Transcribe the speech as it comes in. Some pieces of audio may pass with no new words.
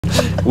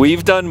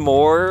We've done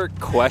more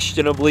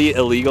questionably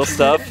illegal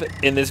stuff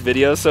in this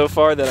video so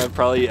far than I've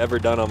probably ever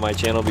done on my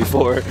channel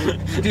before.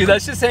 Dude,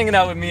 that's just hanging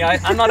out with me.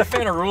 I'm not a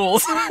fan of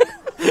rules.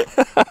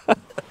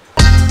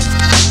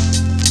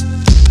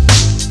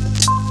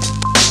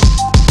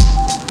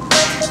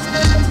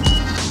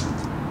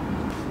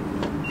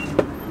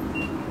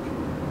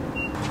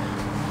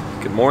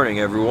 Good morning,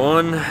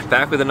 everyone.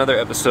 Back with another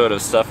episode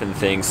of Stuff and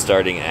Things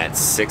starting at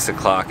 6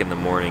 o'clock in the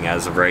morning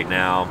as of right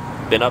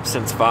now. Been up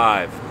since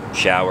 5.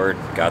 Showered,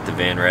 got the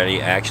van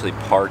ready. I actually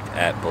parked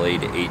at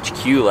Blade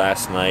HQ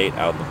last night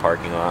out in the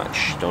parking lot.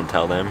 Shh, don't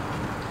tell them.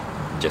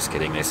 Just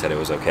kidding, they said it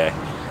was okay.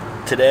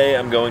 Today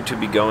I'm going to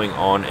be going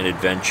on an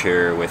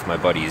adventure with my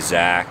buddy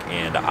Zach,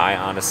 and I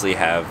honestly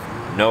have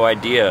no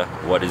idea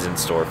what is in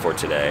store for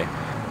today.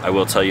 I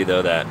will tell you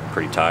though that I'm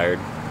pretty tired.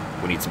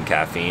 We need some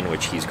caffeine,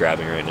 which he's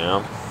grabbing right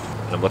now.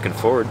 And I'm looking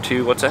forward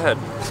to what's ahead.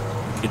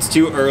 It's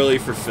too early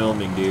for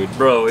filming, dude.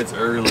 Bro, it's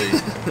early.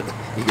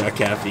 You got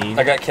caffeine?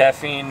 I got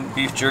caffeine,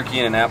 beef jerky,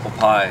 and an apple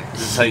pie.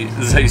 This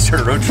is how you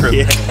start a road trip.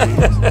 Yeah.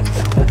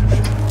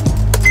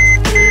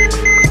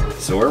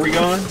 So where are we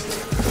going?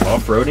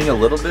 Off-roading a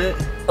little bit?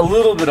 A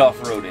little bit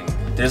off-roading.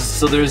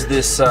 There's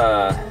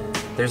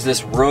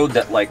this road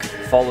that like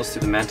follows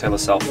through the Manti La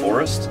Sal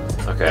forest.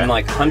 Okay. And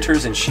like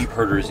hunters and sheep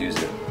herders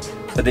use it.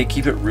 But they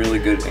keep it really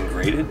good and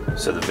graded.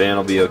 So the van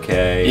will be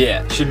okay?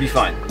 Yeah, should be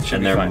fine.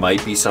 And there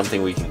might be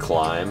something we can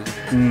climb?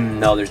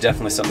 No, there's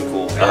definitely something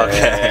cool.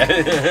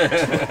 Okay.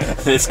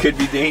 This could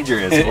be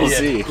dangerous, we'll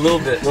see. A little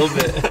bit, a little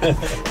bit.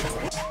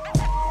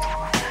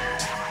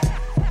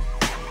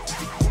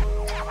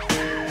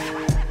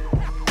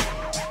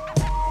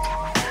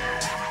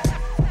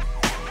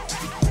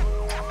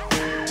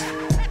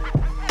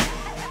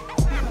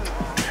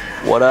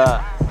 What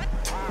up?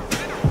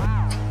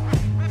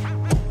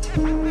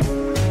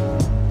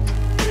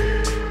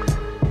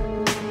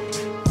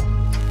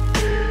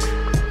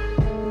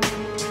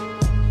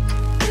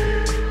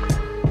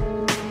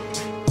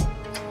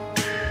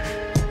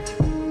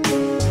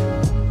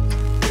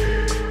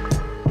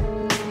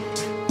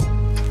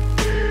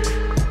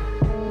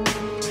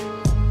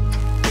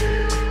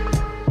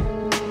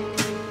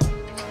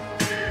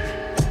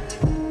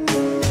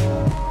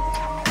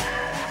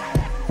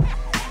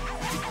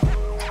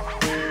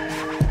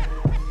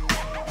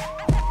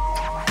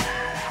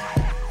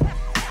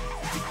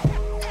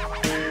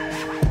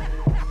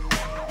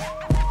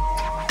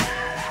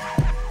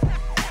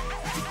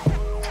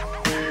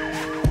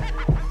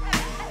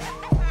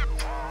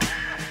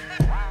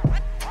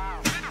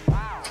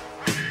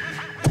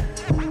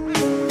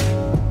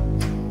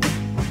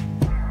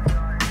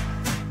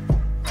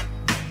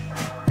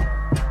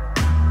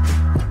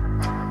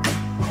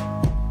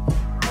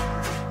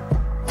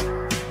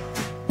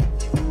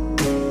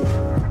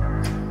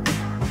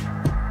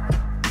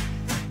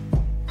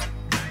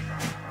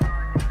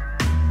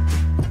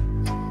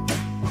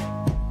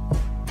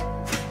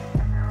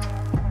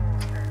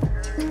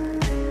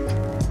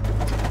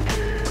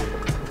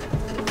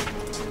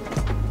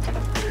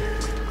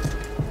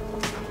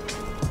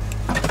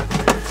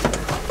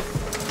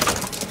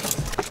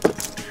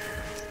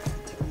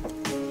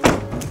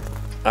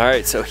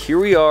 Alright, so here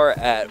we are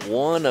at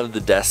one of the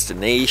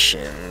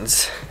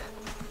destinations.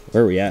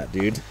 Where are we at,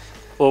 dude?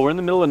 Well, we're in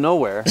the middle of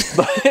nowhere,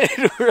 but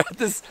we're at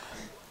this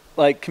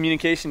like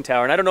communication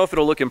tower, and I don't know if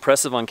it'll look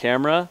impressive on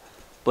camera,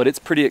 but it's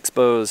pretty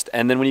exposed,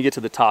 and then when you get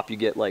to the top, you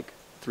get like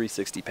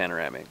 360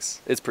 panoramics.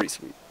 It's pretty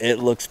sweet. It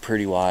looks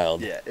pretty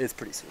wild. Yeah, it's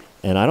pretty sweet.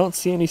 And I don't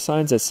see any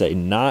signs that say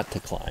not to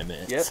climb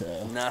it. Yep,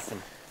 so.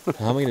 nothing.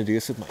 How am I gonna do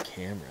this with my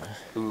camera?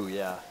 Ooh,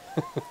 yeah.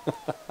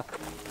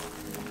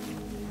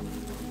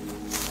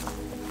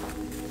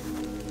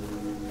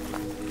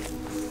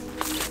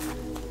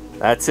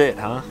 That's it,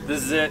 huh?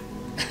 This is it.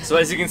 So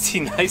as you can see,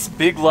 nice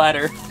big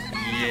ladder.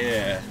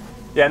 Yeah.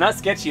 Yeah, not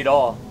sketchy at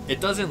all. It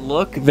doesn't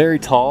look very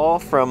tall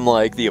from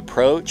like the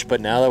approach,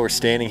 but now that we're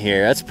standing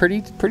here, that's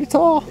pretty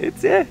tall.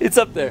 It's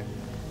up there.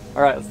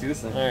 All right, let's do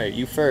this thing. All right,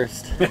 you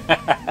first.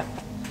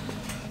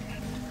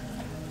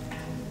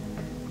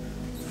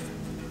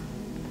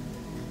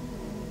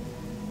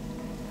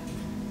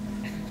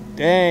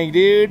 Dang,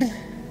 dude.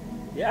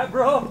 Yeah,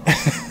 bro.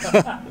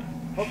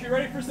 Hope you're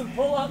ready for some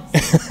pull-ups.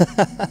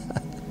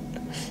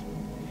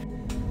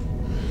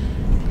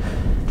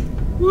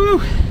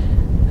 Woo!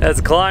 That's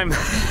a climb.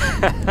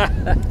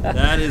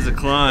 That is a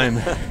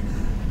climb.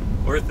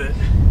 Worth it.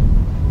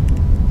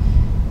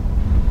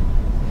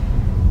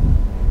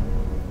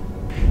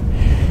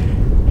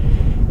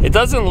 It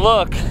doesn't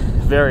look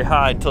very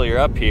high until you're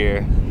up here,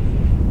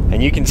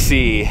 and you can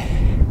see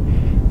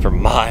for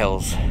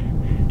miles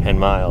and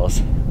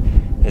miles.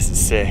 This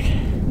is sick.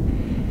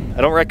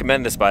 I don't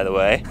recommend this, by the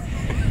way.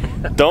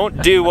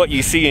 Don't do what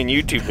you see in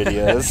YouTube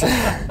videos.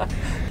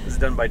 This is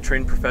done by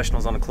trained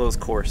professionals on a closed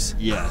course.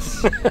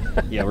 Yes.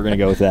 Yeah, we're gonna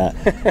go with that.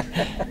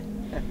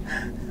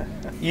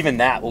 Even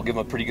that will give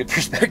them a pretty good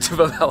perspective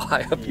of how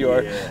high up you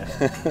are. Yeah,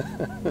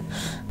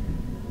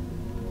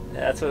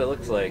 that's what it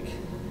looks like.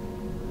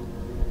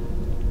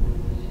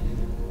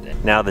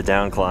 Now the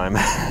down climb.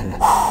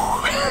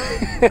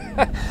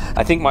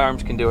 I think my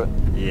arms can do it.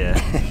 Yeah,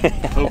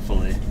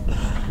 hopefully.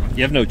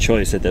 You have no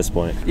choice at this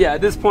point. Yeah,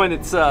 at this point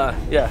it's,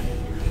 yeah.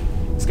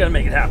 Just gotta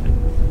make it happen.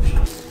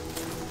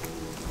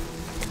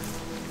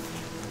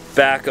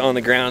 Back on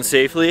the ground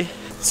safely.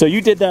 So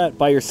you did that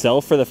by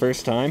yourself for the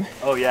first time?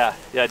 Oh yeah,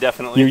 yeah,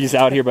 definitely. You were just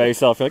out here by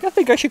yourself. You're like, I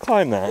think I should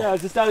climb that. Yeah, I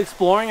was just out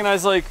exploring and I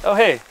was like, oh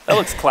hey, that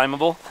looks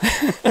climbable.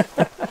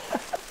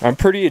 I'm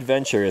pretty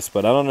adventurous,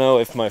 but I don't know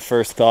if my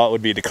first thought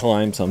would be to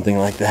climb something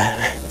like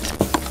that.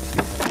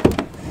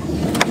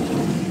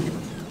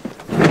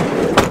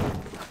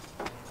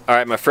 All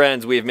right, my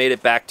friends, we have made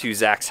it back to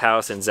Zach's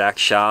house and Zach's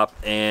shop,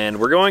 and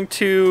we're going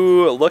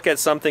to look at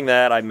something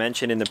that I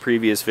mentioned in the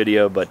previous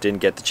video but didn't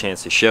get the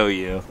chance to show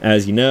you.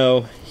 As you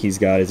know, he's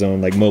got his own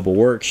like mobile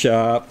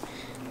workshop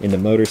into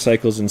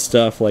motorcycles and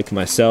stuff like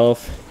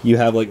myself. You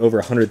have like over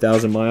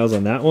 100,000 miles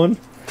on that one.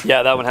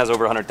 Yeah, that one has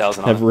over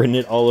 100,000 on it. I've ridden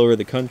it all over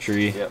the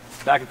country. Yep,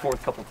 back and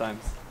forth a couple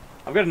times.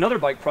 I've got another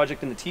bike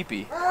project in the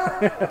teepee.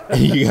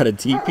 You got a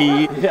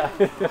teepee? Yeah.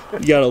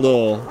 You got a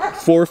little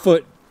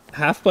 4-foot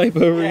half pipe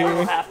over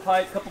here? Half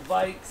pipe, couple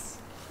bikes.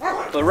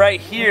 But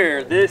right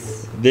here,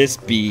 this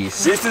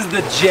beast. This is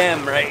the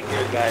gem right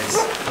here, guys.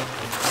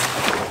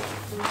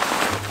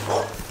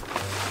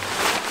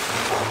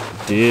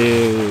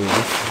 Dude.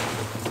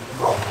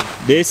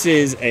 This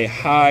is a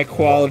high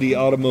quality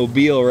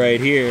automobile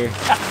right here.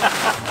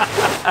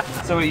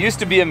 So it used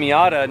to be a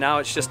Miata, now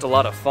it's just a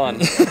lot of fun.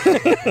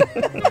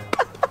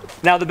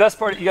 Now the best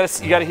part, you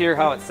gotta hear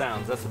how it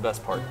sounds. That's the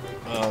best part.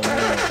 Oh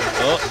man.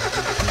 Oh.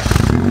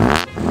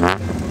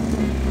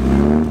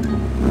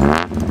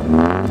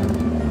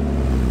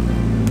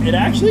 It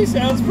actually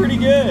sounds pretty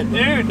good.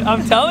 Dude,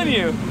 I'm telling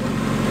you.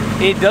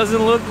 It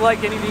doesn't look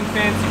like anything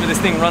fancy, but this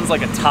thing runs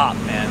like a top,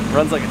 man.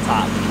 Runs like a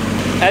top.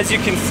 As you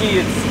can see,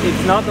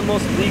 it's not the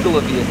most legal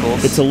of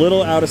vehicles. It's a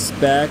little out of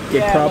spec.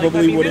 Yeah, it probably like,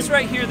 I mean, wouldn't. This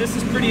right here, this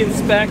is pretty in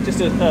spec.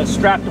 Just a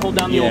strap to hold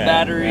down the old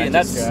battery, and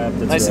that's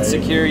nice and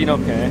secure. You know,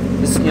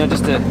 this, you know,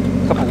 just a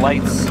couple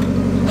lights.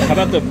 How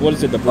about the what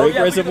is it? The brake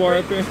reservoir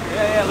up here?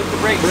 Yeah, look at the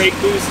brakes. Brake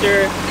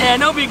booster. Yeah,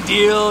 no big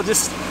deal.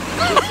 Just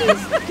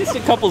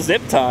a couple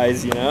zip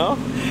ties, you know.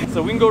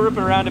 So we can go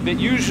ripping around a bit.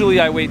 Usually,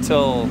 I wait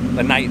till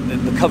the night,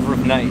 the cover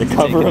of night. The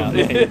cover of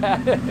night.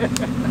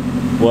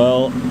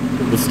 Well,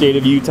 the state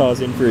of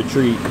Utah's in for a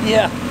treat.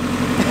 Yeah.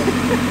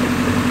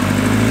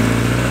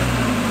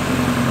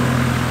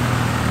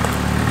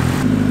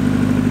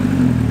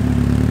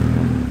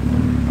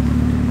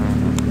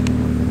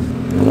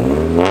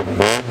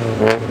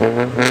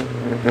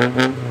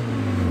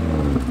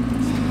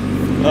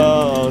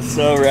 Oh,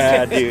 so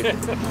rad, dude.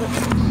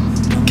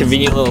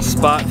 Convenient little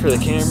spot for the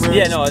camera.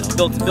 Yeah, no, it's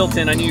built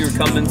in. I knew you were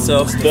coming,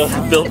 so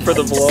built for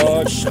the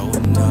vlog.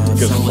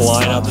 Goes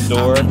flying out the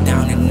door.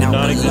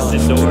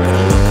 Non-existent door.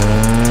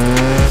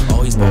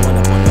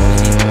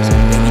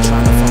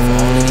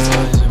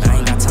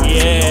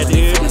 Yeah,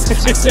 dude.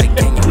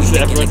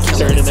 Everyone's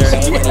turning their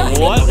head.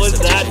 What was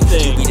that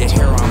thing?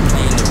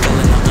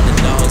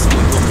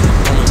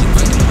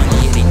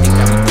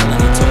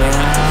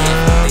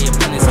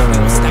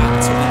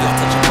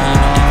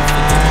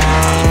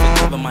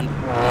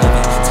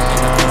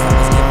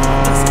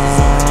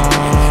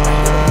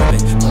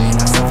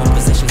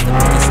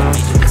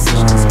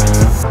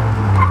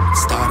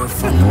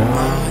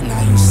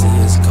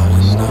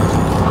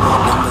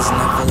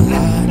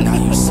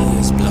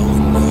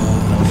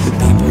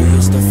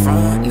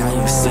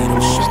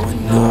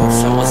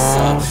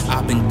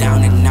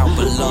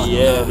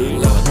 Yeah,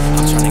 dude.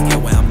 I'm trying to get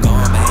where I'm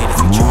going, but haters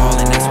be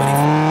trolling. That's what they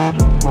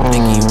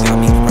thinking you got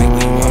me right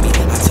where you want me.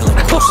 I tell them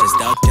push this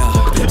ducked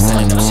up,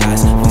 sending them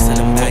shots, we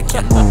send them back.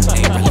 Yeah,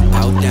 ain't really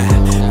about that.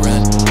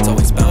 Run, it's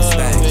always bounce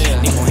back.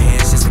 Need more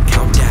hands just to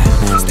count that.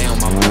 Stay on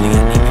my bully,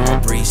 I need more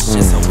breeze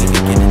just so we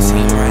can get the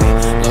team right.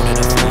 Loaded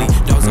up fully,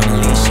 dogs on the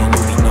leash, and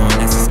you be knowing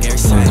that's a scary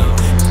sight.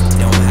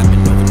 Don't happen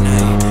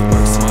overnight.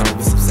 Work smarter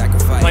with some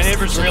sacrifice. My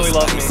neighbors really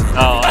love me.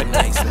 Oh, I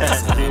bet,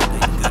 dude.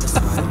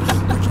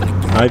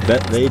 I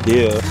bet they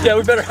do. Yeah,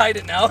 we better hide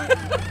it now.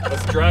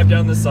 Let's drive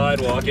down the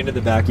sidewalk into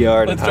the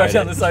backyard. Let's drive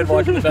down the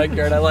sidewalk in the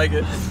backyard. I like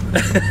it.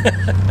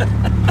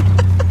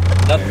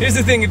 Now, here's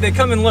the thing: if they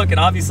come and look, it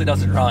obviously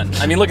doesn't run.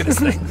 I mean, look at this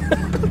thing.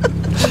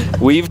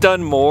 We've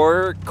done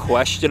more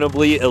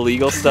questionably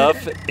illegal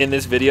stuff in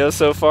this video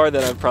so far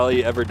than I've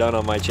probably ever done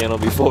on my channel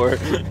before.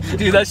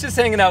 Dude, that's just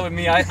hanging out with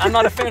me. I'm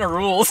not a fan of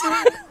rules.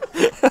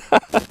 Hey,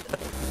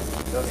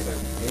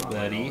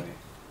 buddy.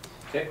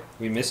 Okay.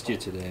 We missed you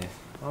today.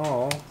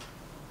 Oh,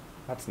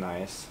 that's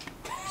nice.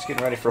 Just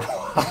getting ready for a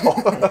while.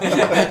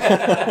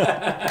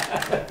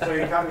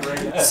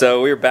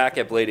 So we're back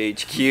at Blade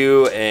HQ,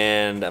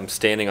 and I'm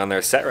standing on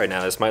their set right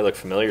now. This might look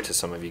familiar to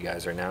some of you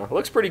guys right now. It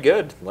looks pretty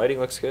good. Lighting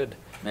looks good.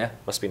 Yeah.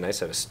 Must be nice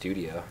to have a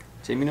studio.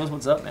 Jamie knows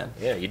what's up, man.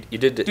 Yeah, you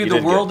did. Dude, you the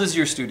did world good. is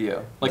your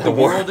studio. Like the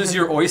world is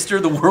your oyster.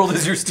 The world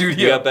is your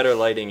studio. You got better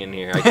lighting in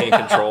here. I can't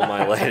control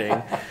my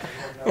lighting.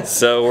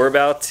 So we're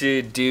about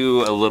to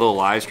do a little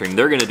live stream.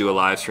 They're gonna do a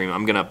live stream.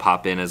 I'm gonna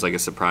pop in as like a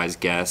surprise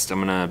guest. I'm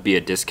gonna be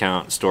a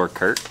discount store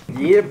Kurt.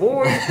 Yeah,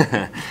 boy.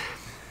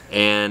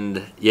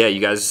 And yeah,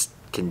 you guys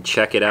can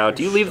check it out.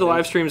 Do you leave the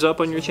live streams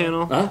up on your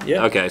channel?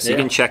 Yeah. Okay, so you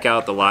can check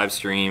out the live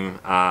stream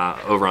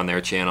over on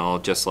their channel,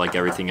 just like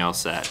everything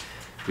else that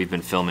we've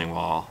been filming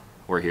while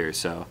we're here.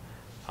 So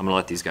I'm gonna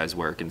let these guys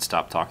work and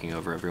stop talking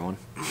over everyone.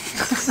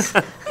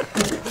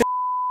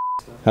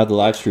 How'd the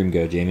live stream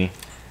go, Jamie?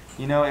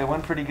 You know, it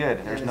went pretty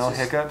good. There's no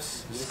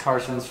hiccups. This is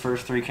Carson's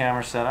first 3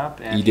 camera setup,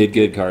 and You did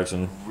good,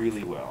 Carson.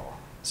 really well.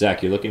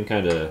 Zach, you're looking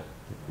kind of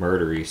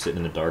murdery sitting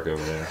in the dark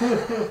over there.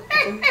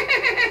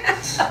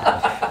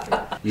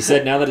 You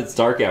said now that it's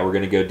dark out, we're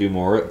going to go do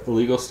more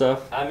illegal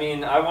stuff? I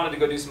mean, I wanted to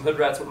go do some hood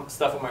rats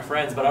stuff with my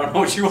friends, but I don't know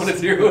what you want to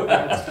do.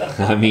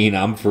 I mean,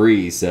 I'm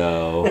free,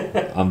 so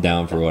I'm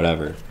down for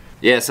whatever.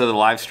 Yeah, so the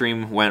live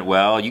stream went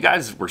well. You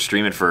guys were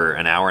streaming for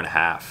an hour and a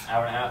half.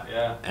 Hour and a half,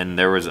 yeah. And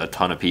there was a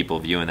ton of people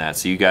viewing that.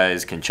 So you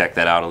guys can check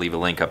that out. I'll leave a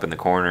link up in the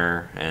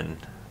corner and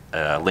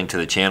a link to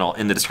the channel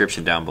in the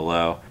description down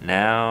below.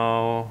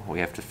 Now we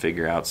have to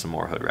figure out some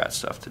more hood rat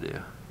stuff to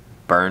do.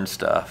 Burn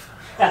stuff.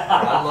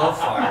 I love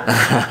fire.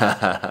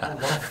 I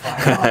love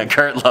fire.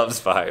 Kurt loves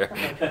fire.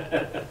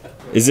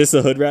 Is this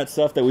the hood rat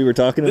stuff that we were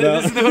talking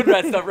about? This is the hood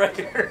rat stuff right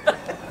here.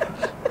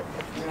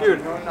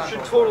 Dude,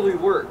 should totally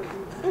work.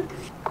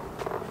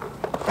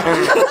 I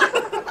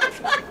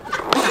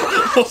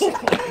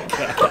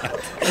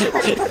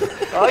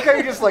like how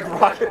you just like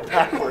rock it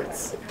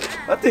backwards.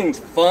 That thing's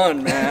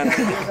fun, man.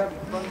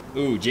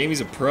 Ooh,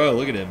 Jamie's a pro.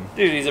 Look at him.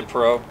 Dude, he's a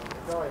pro.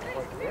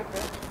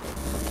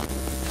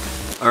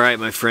 All right,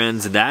 my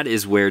friends, that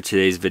is where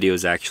today's video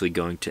is actually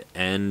going to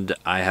end.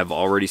 I have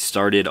already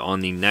started on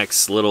the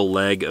next little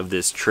leg of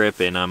this trip,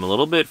 and I'm a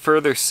little bit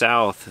further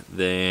south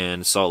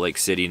than Salt Lake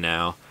City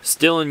now.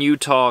 Still in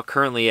Utah,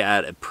 currently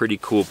at a pretty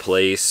cool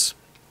place.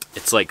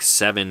 It's like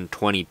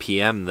 7:20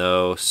 p.m.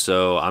 though,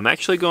 so I'm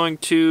actually going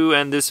to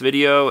end this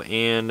video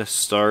and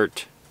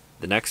start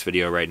the next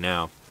video right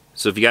now.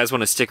 So if you guys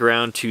want to stick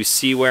around to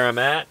see where I'm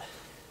at,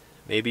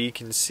 maybe you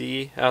can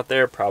see out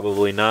there,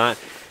 probably not.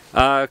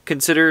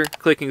 Consider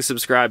clicking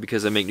subscribe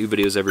because I make new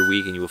videos every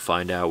week and you will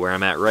find out where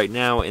I'm at right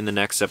now in the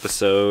next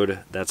episode.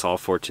 That's all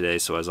for today,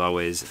 so as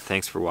always,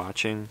 thanks for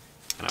watching,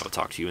 and I will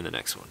talk to you in the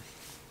next one.